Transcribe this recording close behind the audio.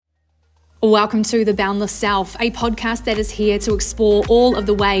Welcome to The Boundless Self, a podcast that is here to explore all of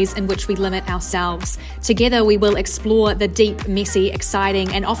the ways in which we limit ourselves. Together, we will explore the deep, messy,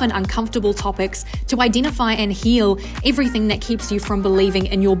 exciting, and often uncomfortable topics to identify and heal everything that keeps you from believing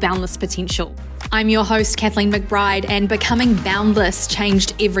in your boundless potential. I'm your host, Kathleen McBride, and becoming boundless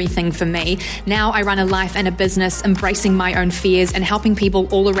changed everything for me. Now I run a life and a business embracing my own fears and helping people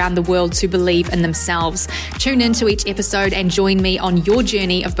all around the world to believe in themselves. Tune into each episode and join me on your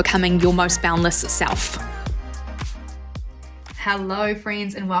journey of becoming your most boundless self. Hello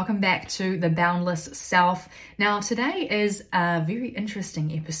friends, and welcome back to The Boundless Self. Now today is a very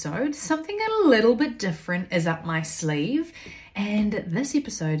interesting episode. Something a little bit different is up my sleeve. And this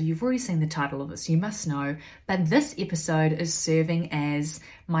episode, you've already seen the title of it, so you must know, but this episode is serving as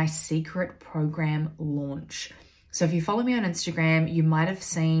my secret program launch. So if you follow me on Instagram, you might have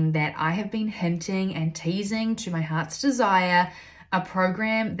seen that I have been hinting and teasing to my heart's desire a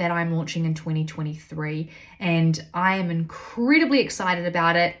program that I'm launching in 2023, and I am incredibly excited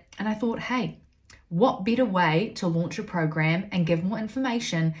about it. And I thought, hey, what better way to launch a program and give more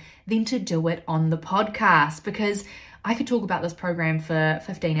information than to do it on the podcast? Because I could talk about this program for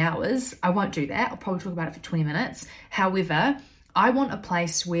 15 hours. I won't do that. I'll probably talk about it for 20 minutes. However, I want a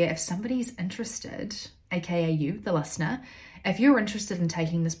place where if somebody's interested, aka you, the listener, if you're interested in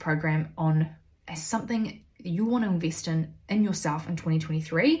taking this program on as something you want to invest in yourself in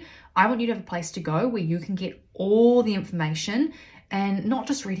 2023, I want you to have a place to go where you can get all the information and not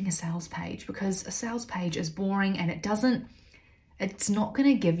just reading a sales page, because a sales page is boring and it's not going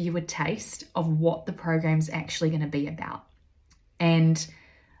to give you a taste of what the program's actually going to be about. And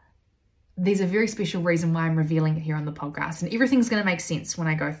there's a very special reason why I'm revealing it here on the podcast, and everything's going to make sense when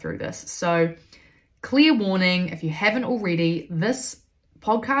I go through this. So clear warning, if you haven't already, this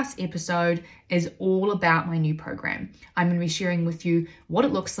podcast episode is all about my new program. I'm going to be sharing with you what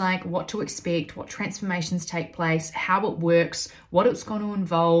it looks like, what to expect, what transformations take place, how it works, what it's going to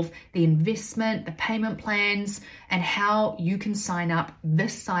involve, the investment, the payment plans, and how you can sign up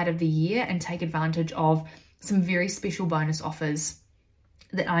this side of the year and take advantage of some very special bonus offers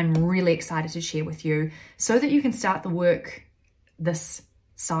that I'm really excited to share with you so that you can start the work this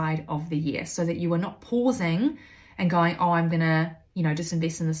side of the year, so that you are not pausing and going, oh, I'm going to just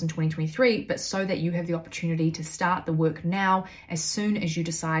invest in this in 2023, but so that you have the opportunity to start the work now as soon as you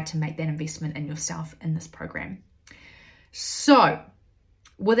decide to make that investment in yourself in this program. So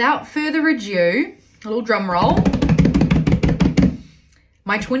without further ado, a little drum roll,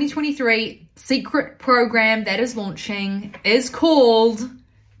 my 2023 secret program that is launching is called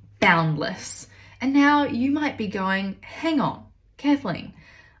Boundless. And now you might be going, hang on, Kathleen,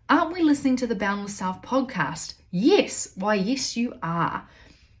 aren't we listening to the Boundless Self podcast? Yes. Why, yes, you are.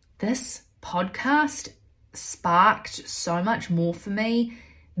 This podcast sparked so much more for me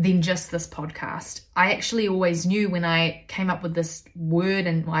than just this podcast. I actually always knew when I came up with this word,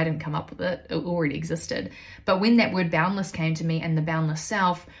 and I didn't come up with it, it already existed. But when that word boundless came to me and the Boundless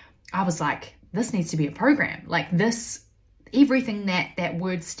Self, I was like, this needs to be a program. Like this, everything that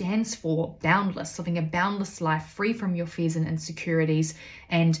word stands for, boundless, living a boundless life, free from your fears and insecurities,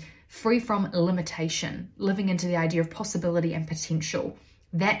 and free from limitation, living into the idea of possibility and potential.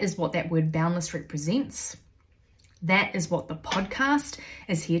 That is what that word boundless represents. That is what the podcast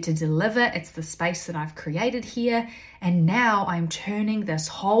is here to deliver. It's the space that I've created here. And now I'm turning this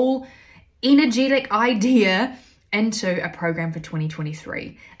whole energetic idea into a program for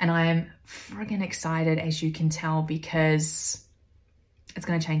 2023. And I am friggin' excited, as you can tell, because it's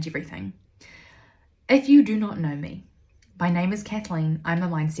going to change everything. If you do not know me, my name is Kathleen. I'm a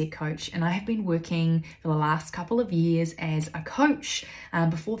mindset coach, and I have been working for the last couple of years as a coach.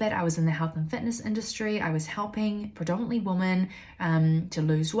 Before that, I was in the health and fitness industry. I was helping predominantly women to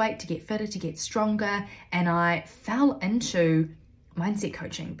lose weight, to get fitter, to get stronger. And I fell into mindset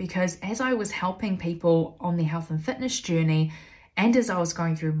coaching because as I was helping people on their health and fitness journey, and as I was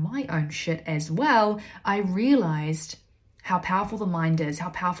going through my own shit as well, I realized how powerful the mind is, how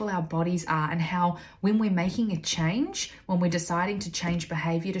powerful our bodies are, and how when we're making a change, when we're deciding to change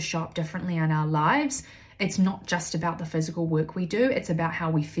behavior to show up differently in our lives, it's not just about the physical work we do, it's about how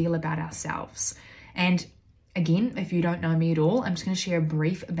we feel about ourselves. And again, if you don't know me at all, I'm just going to share a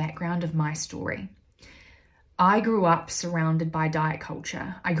brief background of my story. I grew up surrounded by diet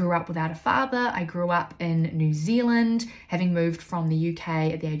culture. I grew up without a father. I grew up in New Zealand, having moved from the UK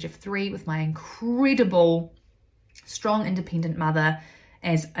at the age of 3 with my incredible strong, independent mother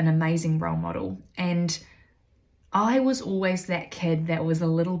as an amazing role model. And I was always that kid that was a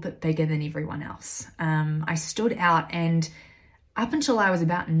little bit bigger than everyone else. I stood out, and up until I was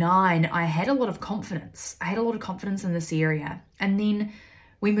about 9, I had a lot of confidence. I had a lot of confidence in this area. And then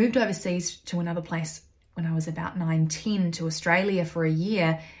we moved overseas to another place when I was about 9, 10 to Australia for a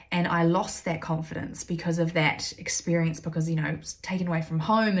year. And I lost that confidence because of that experience, because, it was taken away from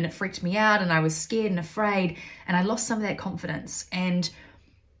home and it freaked me out and I was scared and afraid, and I lost some of that confidence. And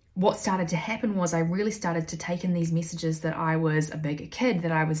what started to happen was I really started to take in these messages that I was a bigger kid,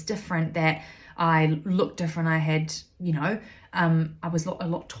 that I was different, that I looked different. I had, I was a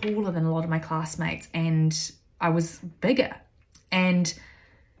lot taller than a lot of my classmates, and I was bigger. And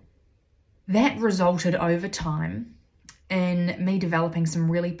that resulted over time in me developing some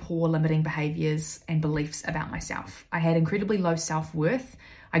really poor limiting behaviors and beliefs about myself. I had incredibly low self-worth.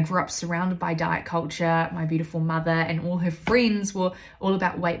 I grew up surrounded by diet culture. My beautiful mother and all her friends were all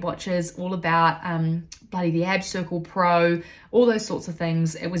about Weight Watchers, all about bloody the Ab Circle Pro, all those sorts of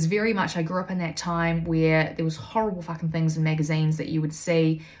things. It was very much, I grew up in that time where there was horrible fucking things in magazines that you would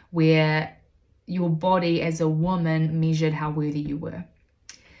see where your body as a woman measured how worthy you were.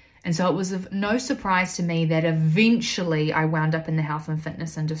 And so it was of no surprise to me that eventually I wound up in the health and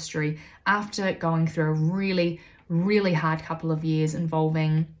fitness industry after going through a really, really hard couple of years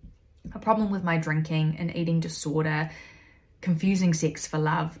involving a problem with my drinking, an eating disorder, confusing sex for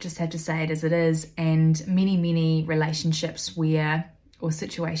love, just had to say it as it is, and many, many relationships or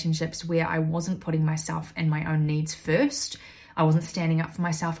situationships where I wasn't putting myself and my own needs first. I wasn't standing up for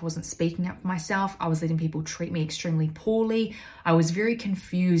myself. I wasn't speaking up for myself. I was letting people treat me extremely poorly. I was very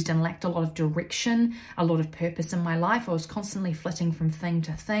confused and lacked a lot of direction, a lot of purpose in my life. I was constantly flitting from thing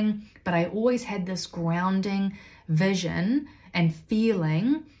to thing, but I always had this grounding vision and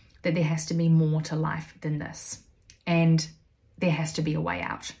feeling that there has to be more to life than this, and there has to be a way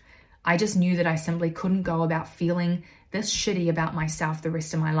out. I just knew that I simply couldn't go about feeling this shitty about myself the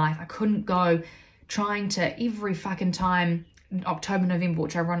rest of my life. I couldn't go trying to every fucking time October, November,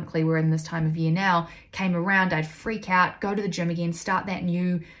 which ironically we're in this time of year now, came around, I'd freak out, go to the gym again, start that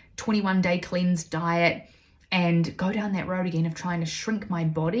new 21-day cleanse diet, and go down that road again of trying to shrink my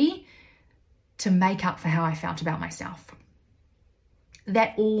body to make up for how I felt about myself.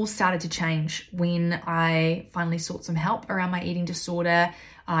 That all started to change when I finally sought some help around my eating disorder.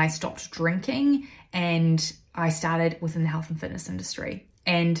 I stopped drinking and I started within the health and fitness industry.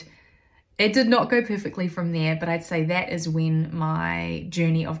 And it did not go perfectly from there, but I'd say that is when my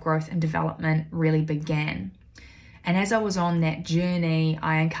journey of growth and development really began. And as I was on that journey,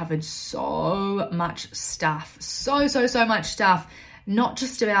 I uncovered so much stuff, so much stuff, not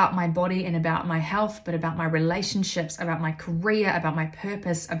just about my body and about my health, but about my relationships, about my career, about my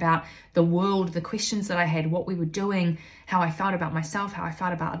purpose, about the world, the questions that I had, what we were doing, how I felt about myself, how I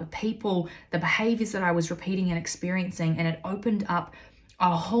felt about other people, the behaviors that I was repeating and experiencing. And it opened up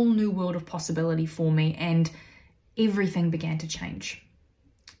a whole new world of possibility for me, and everything began to change.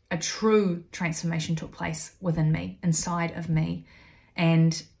 A true transformation took place within me, inside of me,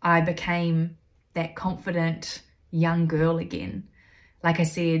 and I became that confident young girl again. Like I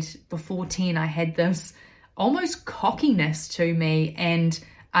said, before 10, I had this almost cockiness to me, and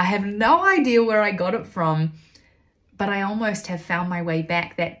I have no idea where I got it from, but I almost have found my way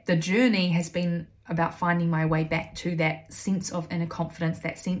back. That the journey has been about finding my way back to that sense of inner confidence,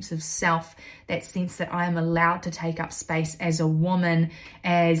 that sense of self, that sense that I am allowed to take up space as a woman,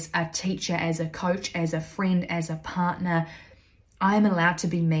 as a teacher, as a coach, as a friend, as a partner. I am allowed to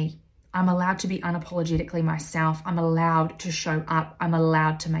be me. I'm allowed to be unapologetically myself. I'm allowed to show up. I'm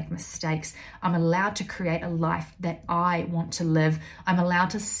allowed to make mistakes. I'm allowed to create a life that I want to live. I'm allowed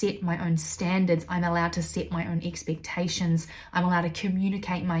to set my own standards. I'm allowed to set my own expectations. I'm allowed to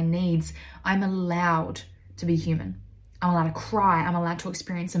communicate my needs. I'm allowed to be human. I'm allowed to cry. I'm allowed to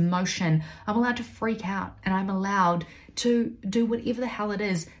experience emotion. I'm allowed to freak out. And I'm allowed to do whatever the hell it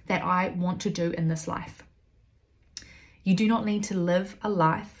is that I want to do in this life. You do not need to live a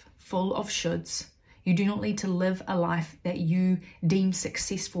life full of shoulds. You do not need to live a life that you deem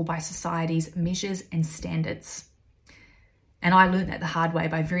successful by society's measures and standards. And I learned that the hard way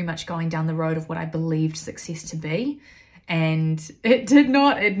by very much going down the road of what I believed success to be. And I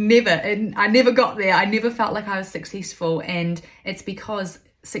never got there. I never felt like I was successful. And it's because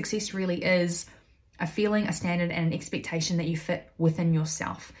success really is a feeling, a standard, and an expectation that you fit within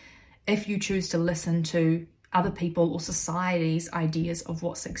yourself. If you choose to listen to other people or society's ideas of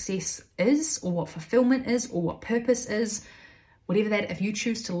what success is, or what fulfillment is, or what purpose is, whatever that, if you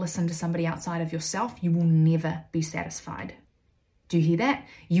choose to listen to somebody outside of yourself, you will never be satisfied. Do you hear that?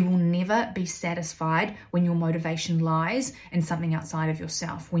 You will never be satisfied when your motivation lies in something outside of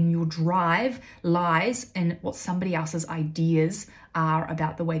yourself, when your drive lies in what somebody else's ideas are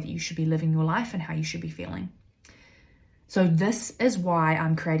about the way that you should be living your life and how you should be feeling. So this is why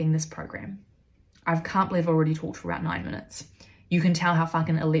I'm creating this program. I can't believe I've already talked for about 9 minutes. You can tell how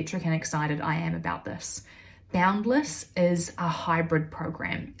fucking electric and excited I am about this. Boundless is a hybrid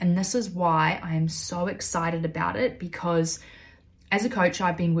program, and this is why I am so excited about it, because as a coach,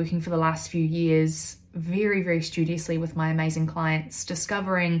 I've been working for the last few years very, very studiously with my amazing clients,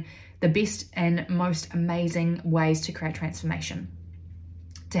 discovering the best and most amazing ways to create transformation,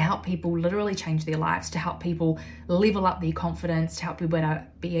 to help people literally change their lives, to help people level up their confidence, to help people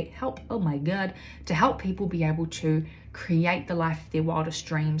to help people be able to create the life of their wildest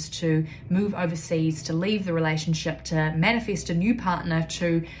dreams, to move overseas, to leave the relationship, to manifest a new partner,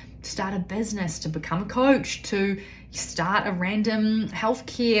 to start a business, to become a coach, to start a random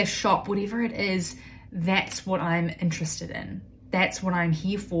healthcare shop, whatever it is. That's what I'm interested in. That's what I'm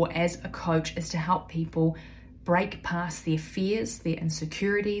here for as a coach, is to help people break past their fears, their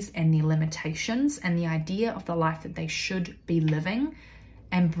insecurities, and their limitations, and the idea of the life that they should be living,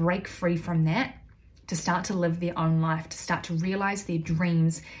 and break free from that, to start to live their own life, to start to realize their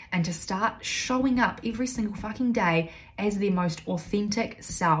dreams, and to start showing up every single fucking day as their most authentic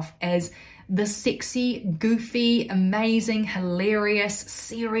self, as the sexy, goofy, amazing, hilarious,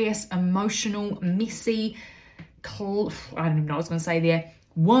 serious, emotional, messy, I don't even know what I was going to say there,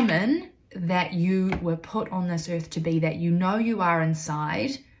 woman that you were put on this earth to be, that you know you are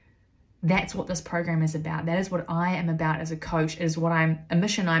inside. That's what this program is about. That is what I am about as a coach. It is what a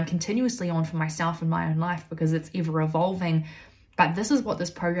mission I'm continuously on for myself in my own life, because it's ever evolving. But this is what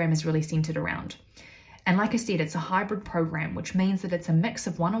this program is really centered around. And like I said, it's a hybrid program, which means that it's a mix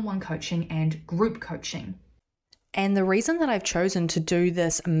of one-on-one coaching and group coaching. And the reason that I've chosen to do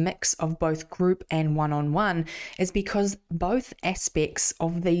this mix of both group and one-on-one is because both aspects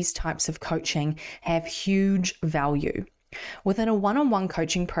of these types of coaching have huge value. Within a one-on-one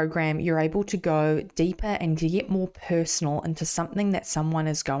coaching program, you're able to go deeper and to get more personal into something that someone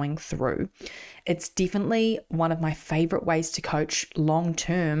is going through. It's definitely one of my favorite ways to coach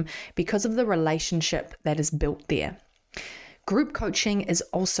long-term because of the relationship that is built there. Group coaching is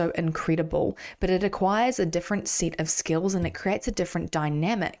also incredible, but it acquires a different set of skills and it creates a different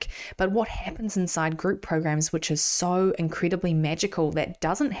dynamic. But what happens inside group programs, which is so incredibly magical, that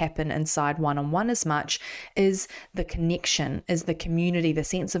doesn't happen inside one-on-one as much, is the connection, is the community, the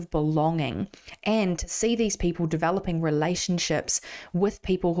sense of belonging, and to see these people developing relationships with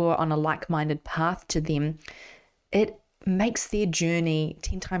people who are on a like-minded path to them. It makes their journey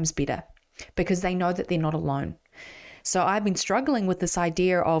 10 times better because they know that they're not alone. So I've been struggling with this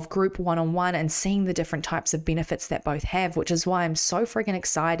idea of group one-on-one and seeing the different types of benefits that both have, which is why I'm so freaking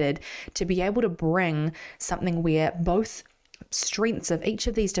excited to be able to bring something where both strengths of each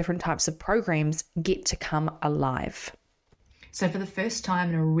of these different types of programs get to come alive. So for the first time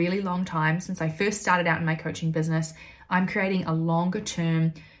in a really long time, since I first started out in my coaching business, I'm creating a longer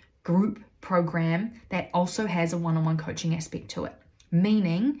term group program that also has a one-on-one coaching aspect to it.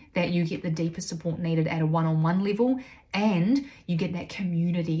 Meaning that you get the deeper support needed at a one-on-one level, and you get that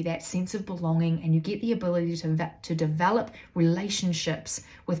community, that sense of belonging, and you get the ability to develop relationships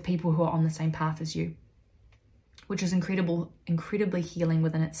with people who are on the same path as you, which is incredibly healing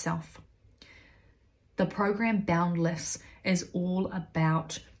within itself. The program Boundless is all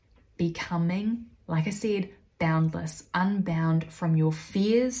about becoming, like I said, boundless, unbound from your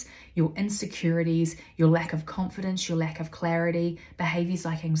fears, your insecurities, your lack of confidence, your lack of clarity, behaviors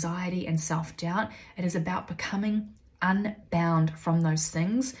like anxiety and self-doubt. It is about becoming unbound from those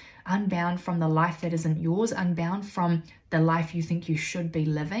things, unbound from the life that isn't yours, unbound from the life you think you should be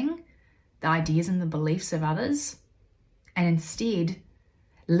living, the ideas and the beliefs of others, and instead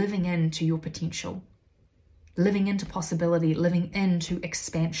living into your potential, living into possibility, living into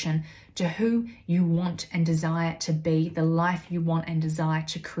expansion, to who you want and desire to be, the life you want and desire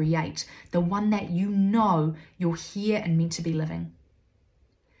to create, the one that you know you're here and meant to be living.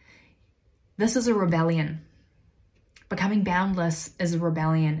 This is a rebellion. Becoming boundless is a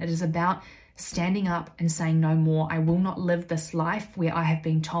rebellion. It is about standing up and saying no more. I will not live this life where I have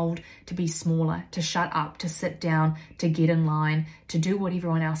been told to be smaller, to shut up, to sit down, to get in line, to do what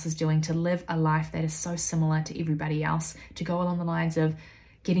everyone else is doing, to live a life that is so similar to everybody else, to go along the lines of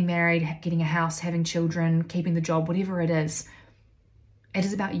getting married, getting a house, having children, keeping the job, whatever it is. It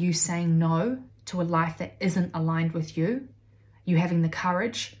is about you saying no to a life that isn't aligned with you, you having the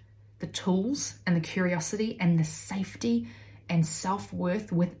courage, the tools, and the curiosity, and the safety and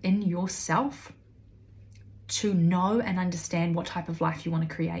self-worth within yourself to know and understand what type of life you want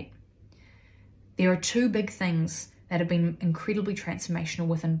to create. There are two big things that have been incredibly transformational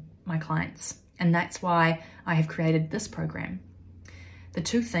within my clients, and that's why I have created this program. The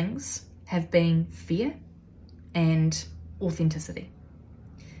two things have been fear and authenticity.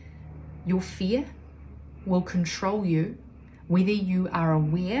 Your fear will control you whether you are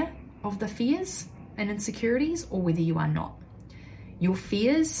aware of the fears and insecurities or whether you are not. Your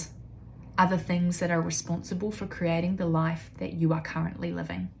fears are the things that are responsible for creating the life that you are currently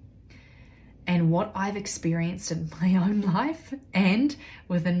living. And what I've experienced in my own life and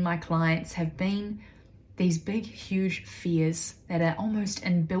within my clients have been these big, huge fears that are almost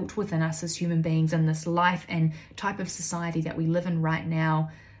inbuilt within us as human beings in this life and type of society that we live in right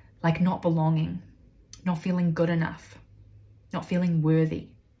now, like not belonging, not feeling good enough, not feeling worthy.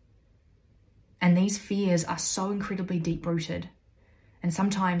 And these fears are so incredibly deep-rooted. And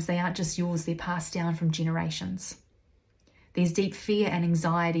sometimes they aren't just yours, they're passed down from generations. There's deep fear and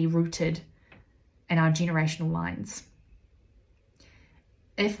anxiety rooted in our generational lines.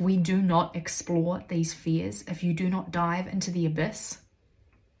 If we do not explore these fears, if you do not dive into the abyss,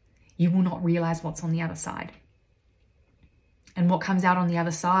 you will not realize what's on the other side. And what comes out on the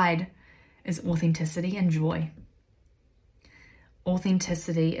other side is authenticity and joy.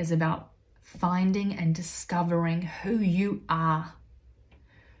 Authenticity is about finding and discovering who you are.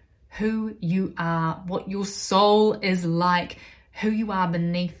 Who you are, what your soul is like, who you are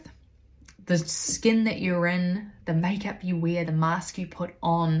beneath the skin that you're in, the makeup you wear, the mask you put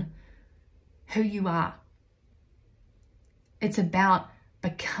on, who you are. It's about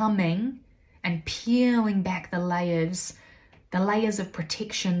becoming and peeling back the layers of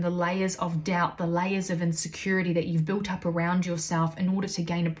protection, the layers of doubt, the layers of insecurity that you've built up around yourself in order to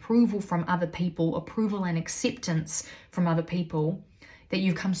gain approval from other people, approval and acceptance from other people, that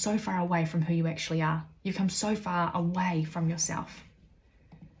you've come so far away from who you actually are. You've come so far away from yourself.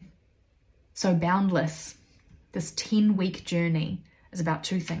 So Boundless, this 10-week journey, is about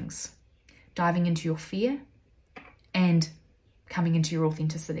two things: diving into your fear and coming into your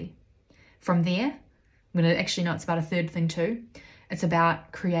authenticity. From there, it's about a third thing too. It's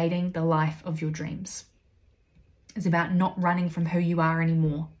about creating the life of your dreams. It's about not running from who you are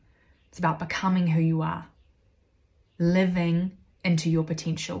anymore. It's about becoming who you are, living into your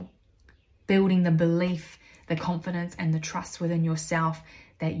potential, building the belief, the confidence, and the trust within yourself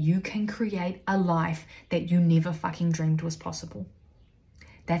that you can create a life that you never fucking dreamed was possible.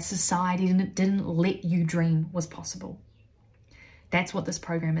 That society didn't let you dream was possible. That's what this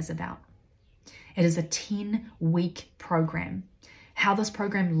program is about. It is a 10-week program. How this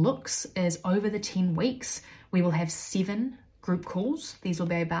program looks is over the 10 weeks, we will have 7 group calls. These will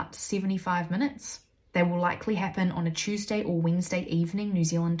be about 75 minutes. They will likely happen on a Tuesday or Wednesday evening, New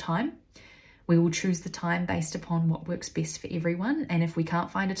Zealand time. We will choose the time based upon what works best for everyone. And if we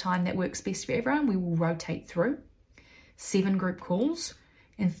can't find a time that works best for everyone, we will rotate through. 7 group calls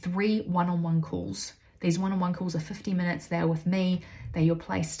and 3 one-on-one calls. These one-on-one calls are 50 minutes. They're with me. They're your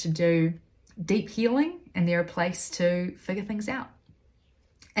place to do deep healing, and they're a place to figure things out.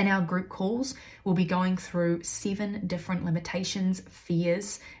 In our group calls, we'll be going through 7 different limitations,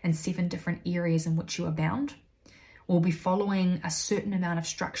 fears, and 7 different areas in which you are bound. We'll be following a certain amount of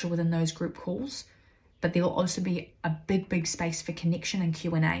structure within those group calls, but there will also be a big space for connection and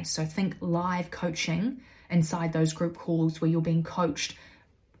Q&A. So think live coaching inside those group calls where you're being coached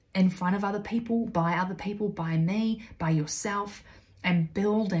in front of other people, by me, by yourself, and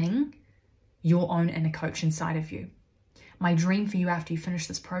building your own inner coach inside of you. My dream for you after you finish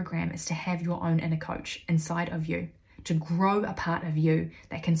this program is to have your own inner coach inside of you, to grow a part of you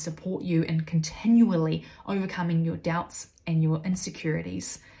that can support you in continually overcoming your doubts and your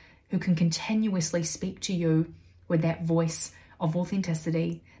insecurities, who can continuously speak to you with that voice of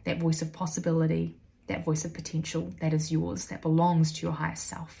authenticity, that voice of possibility, that voice of potential that is yours, that belongs to your highest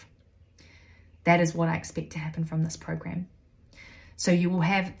self. That is what I expect to happen from this program. So you will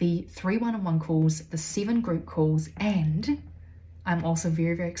have the 3 one-on-one calls, the 7 group calls, and I'm also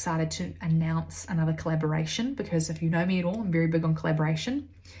very excited to announce another collaboration, because if you know me at all, I'm very big on collaboration.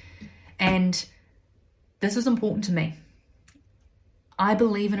 And this is important to me. I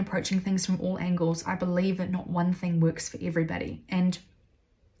believe in approaching things from all angles. I believe that not one thing works for everybody. And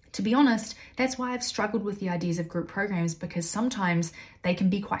to be honest, that's why I've struggled with the ideas of group programs, because sometimes they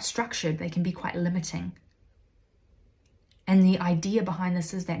can be quite structured, they can be quite limiting. And the idea behind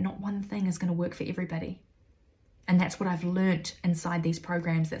this is that not one thing is going to work for everybody. And that's what I've learnt inside these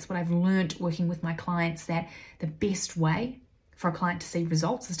programs. That's what I've learnt working with my clients, that the best way for a client to see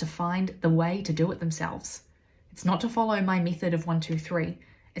results is to find the way to do it themselves. It's not to follow my method of 1, 2, 3.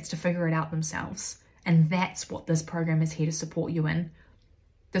 It's to figure it out themselves. And that's what this program is here to support you in.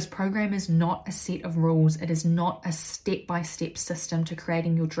 This program is not a set of rules. It is not a step-by-step system to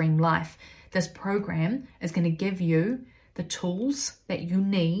creating your dream life. This program is going to give you the tools that you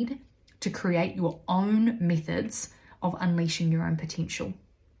need to create your own methods of unleashing your own potential,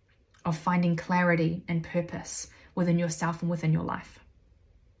 of finding clarity and purpose within yourself and within your life.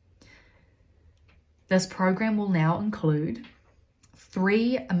 This program will now include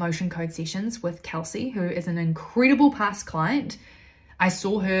 3 emotion code sessions with Kelsey, who is an incredible past client. I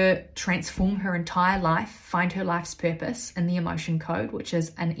saw her transform her entire life, find her life's purpose in the emotion code, which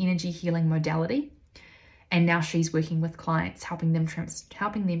is an energy healing modality. And now she's working with clients, helping them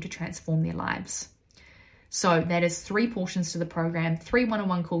to transform their lives. So that is 3 portions to the program: 3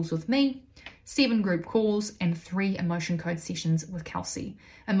 one-on-one calls with me, 7 group calls, and 3 emotion code sessions with Kelsey.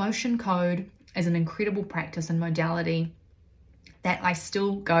 Emotion code is an incredible practice and modality that I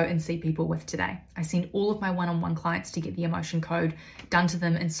still go and see people with today. I send all of my one-on-one clients to get the emotion code done to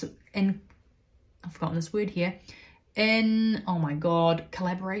them in I've forgotten this word here,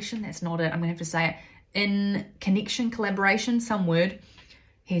 collaboration, that's not it, I'm gonna have to say it, in connection, collaboration, some word.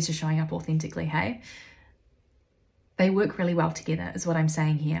 Here's just showing up authentically, hey? They work really well together is what I'm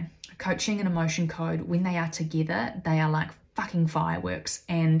saying here. Coaching and emotion code, when they are together, they are like fucking fireworks.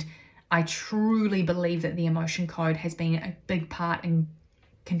 And I truly believe that the emotion code has been a big part in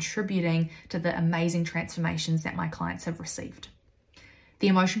contributing to the amazing transformations that my clients have received. The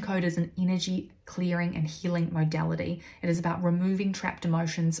emotion code is an energy clearing and healing modality. It is about removing trapped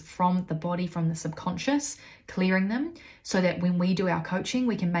emotions from the body, from the subconscious, clearing them so that when we do our coaching,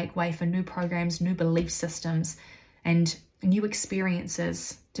 we can make way for new programs, new belief systems, and new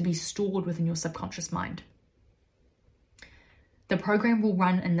experiences to be stored within your subconscious mind. The program will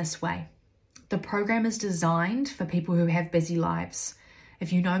run in this way. The program is designed for people who have busy lives.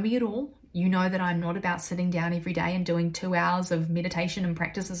 If you know me at all, you know that I'm not about sitting down every day and doing 2 hours of meditation and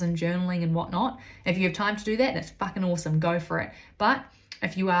practices and journaling and whatnot. If you have time to do that, that's fucking awesome. Go for it. But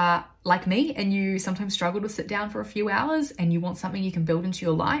if you are like me and you sometimes struggle to sit down for a few hours and you want something you can build into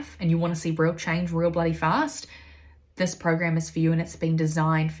your life and you want to see real change real bloody fast, this program is for you, and it's been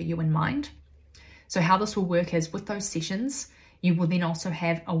designed for you in mind. So how this will work is with those sessions, you will then also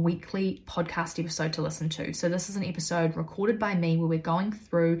have a weekly podcast episode to listen to. So this is an episode recorded by me where we're going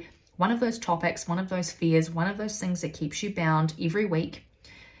through one of those topics, one of those fears, one of those things that keeps you bound every week.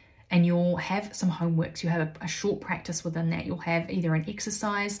 And you'll have some homeworks. You have a short practice within that. You'll have either an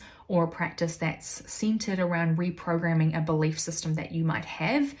exercise or a practice that's centered around reprogramming a belief system that you might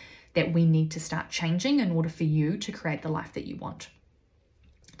have that we need to start changing in order for you to create the life that you want.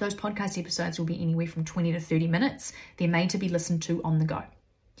 Those podcast episodes will be anywhere from 20 to 30 minutes. They're made to be listened to on the go.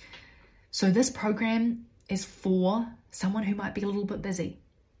 So this program is for someone who might be a little bit busy.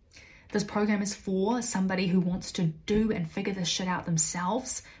 This program is for somebody who wants to do and figure this shit out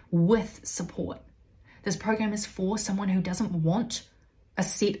themselves with support. This program is for someone who doesn't want a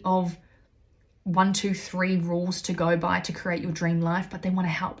set of 1, 2, 3 rules to go by to create your dream life, but they want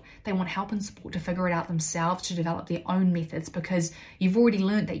to help. They want help and support to figure it out themselves, to develop their own methods, because you've already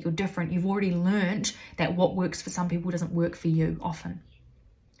learned that you're different. You've already learned that what works for some people doesn't work for you often.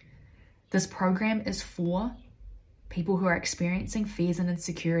 This program is for people who are experiencing fears and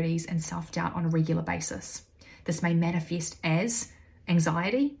insecurities and self-doubt on a regular basis. This may manifest as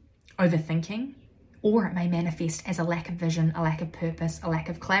anxiety, overthinking, or it may manifest as a lack of vision, a lack of purpose, a lack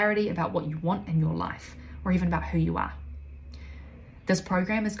of clarity about what you want in your life, or even about who you are. This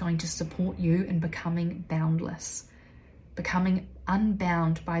program is going to support you in becoming boundless, becoming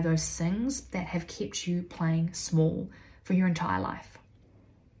unbound by those things that have kept you playing small for your entire life.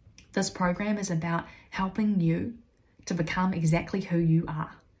 This program is about helping you to become exactly who you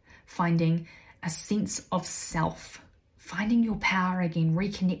are, finding a sense of self, finding your power again,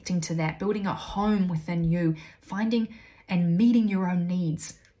 reconnecting to that, building a home within you, finding and meeting your own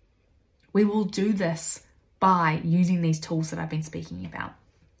needs. We will do this by using these tools that I've been speaking about.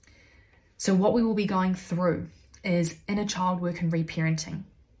 So what we will be going through is inner child work and reparenting,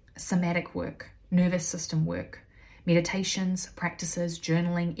 somatic work, nervous system work, meditations, practices,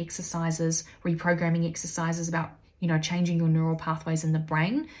 journaling, exercises, reprogramming exercises about, changing your neural pathways in the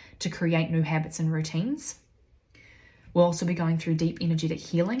brain to create new habits and routines. We'll also be going through deep energetic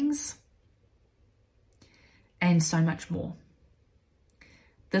healings and so much more.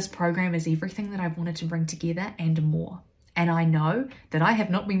 This program is everything that I've wanted to bring together and more. And I know that I have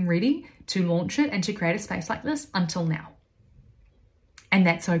not been ready to launch it and to create a space like this until now. And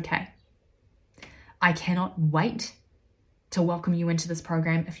that's okay. I cannot wait to welcome you into this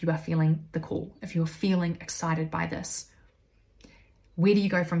program if you are feeling the call, if you're feeling excited by this. Where do you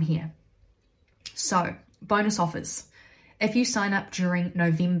go from here? So, bonus offers. If you sign up during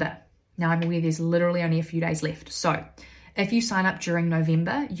November, now I'm aware there's literally only a few days left. So if you sign up during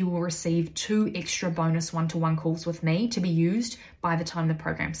November, you will receive 2 extra bonus one-to-one calls with me to be used by the time the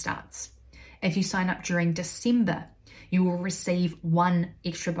program starts. If you sign up during December, you will receive 1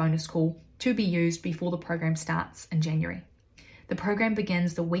 extra bonus call to be used before the program starts in January. The program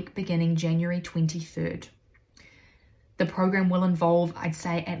begins the week beginning January 23rd. The program will involve, I'd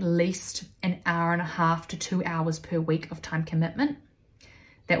say, at least an hour and a half to 2 hours per week of time commitment.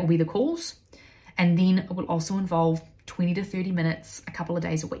 That will be the calls. And then it will also involve 20 to 30 minutes, a couple of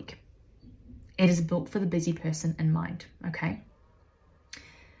days a week. It is built for the busy person in mind, okay?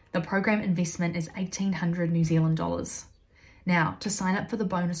 The program investment is 1,800 New Zealand dollars. Now, to sign up for the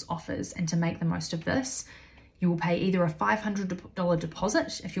bonus offers and to make the most of this, you will pay either a $500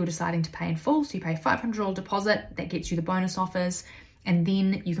 deposit if you're deciding to pay in full. So you pay a $500 deposit, that gets you the bonus offers, and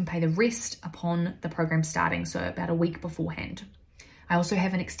then you can pay the rest upon the program starting, so about a week beforehand. I also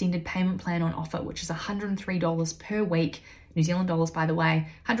have an extended payment plan on offer, which is $103 per week, New Zealand dollars by the way,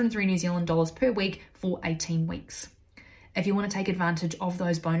 103 New Zealand dollars per week for 18 weeks. If you want to take advantage of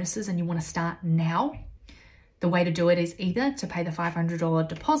those bonuses and you want to start now, the way to do it is either to pay the $500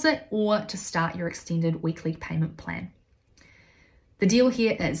 deposit or to start your extended weekly payment plan. The deal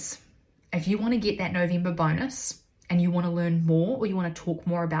here is, if you want to get that November bonus and you want to learn more or you want to talk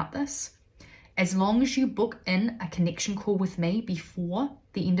more about this, as long as you book in a connection call with me before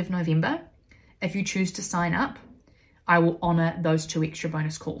the end of November, if you choose to sign up, I will honor those 2 extra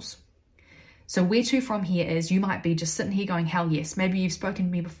bonus calls. So where to from here is, you might be just sitting here going, hell yes. Maybe you've spoken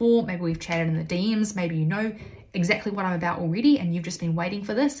to me before, maybe we've chatted in the DMs, maybe you know exactly what I'm about already and you've just been waiting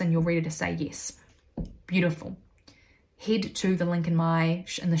for this and you're ready to say yes. Beautiful. Head to the link in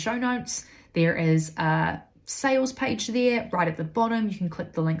the show notes. There is a sales page there right at the bottom. You can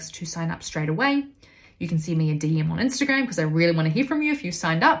click the links to sign up straight away. You can send me a DM on Instagram because I really want to hear from you if you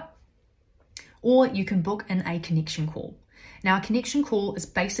signed up. Or you can book in a connection call. Now, a connection call is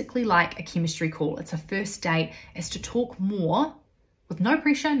basically like a chemistry call. It's a first date. It's to talk more with no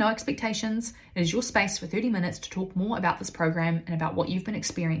pressure, no expectations. It is your space for 30 minutes to talk more about this program and about what you've been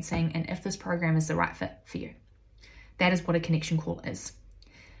experiencing and if this program is the right fit for you. That is what a connection call is.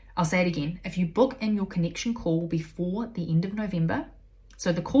 I'll say it again. If you book in your connection call before the end of November,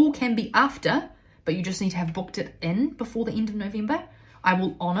 so the call can be after, but you just need to have booked it in before the end of November, I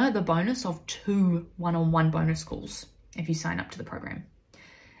will honor the bonus of 2 one-on-one bonus calls if you sign up to the program.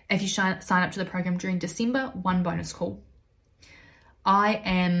 If you sign up to the program during December, 1 bonus call. I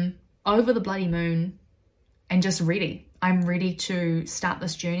am over the bloody moon and just ready. I'm ready to start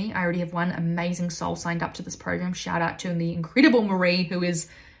this journey. I already have 1 amazing soul signed up to this program. Shout out to the incredible Marie, who is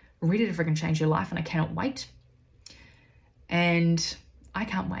ready to freaking change your life, and I cannot wait. And I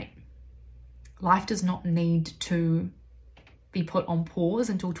can't wait. Life does not need to be put on pause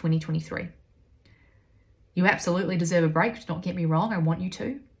until 2023. You absolutely deserve a break, do not get me wrong, I want you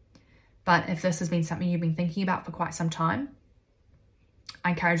to. But if this has been something you've been thinking about for quite some time, I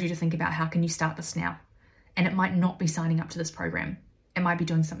encourage you to think about how can you start this now. And it might not be signing up to this program. It might be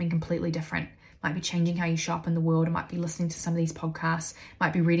doing something completely different. It might be changing how you show up in the world. It might be listening to some of these podcasts. It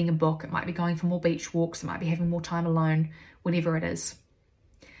might be reading a book. It might be going for more beach walks. It might be having more time alone, whatever it is.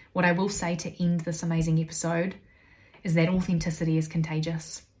 What I will say to end this amazing episode is that authenticity is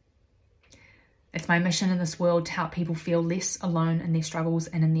contagious. It's my mission in this world to help people feel less alone in their struggles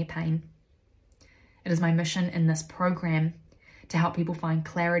and in their pain. It is my mission in this program to help people find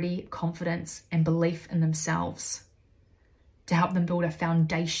clarity, confidence, and belief in themselves, to help them build a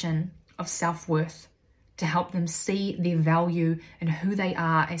foundation of self-worth, to help them see their value and who they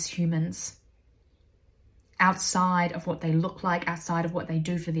are as humans, outside of what they look like, outside of what they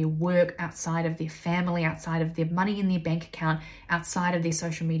do for their work, outside of their family, outside of their money in their bank account, outside of their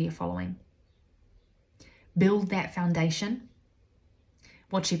social media following. Build that foundation.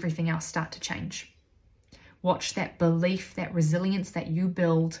 Watch everything else start to change. Watch that belief, that resilience that you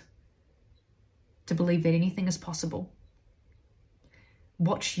build to believe that anything is possible.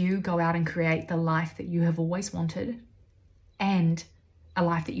 Watch you go out and create the life that you have always wanted and a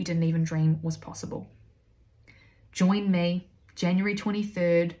life that you didn't even dream was possible. Join me January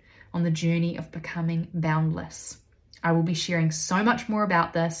 23rd on the journey of becoming boundless. I will be sharing so much more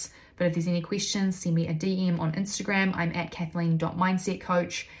about this, but if there's any questions, send me a DM on Instagram. I'm at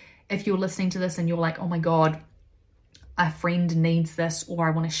Kathleen.mindsetcoach. If you're listening to this and you're like, oh my God, a friend needs this, or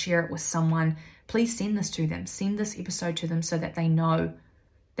I want to share it with someone, please send this to them. Send this episode to them so that they know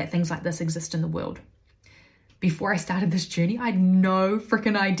that things like this exist in the world. Before I started this journey, I had no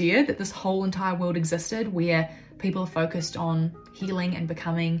freaking idea that this whole entire world existed where people are focused on healing and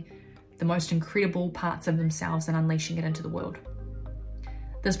becoming the most incredible parts of themselves and unleashing it into the world.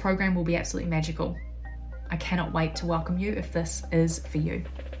 This program will be absolutely magical. I cannot wait to welcome you if this is for you.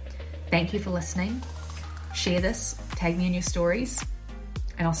 Thank you for listening. Share this, tag me in your stories,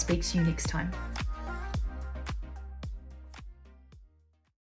 and I'll speak to you next time.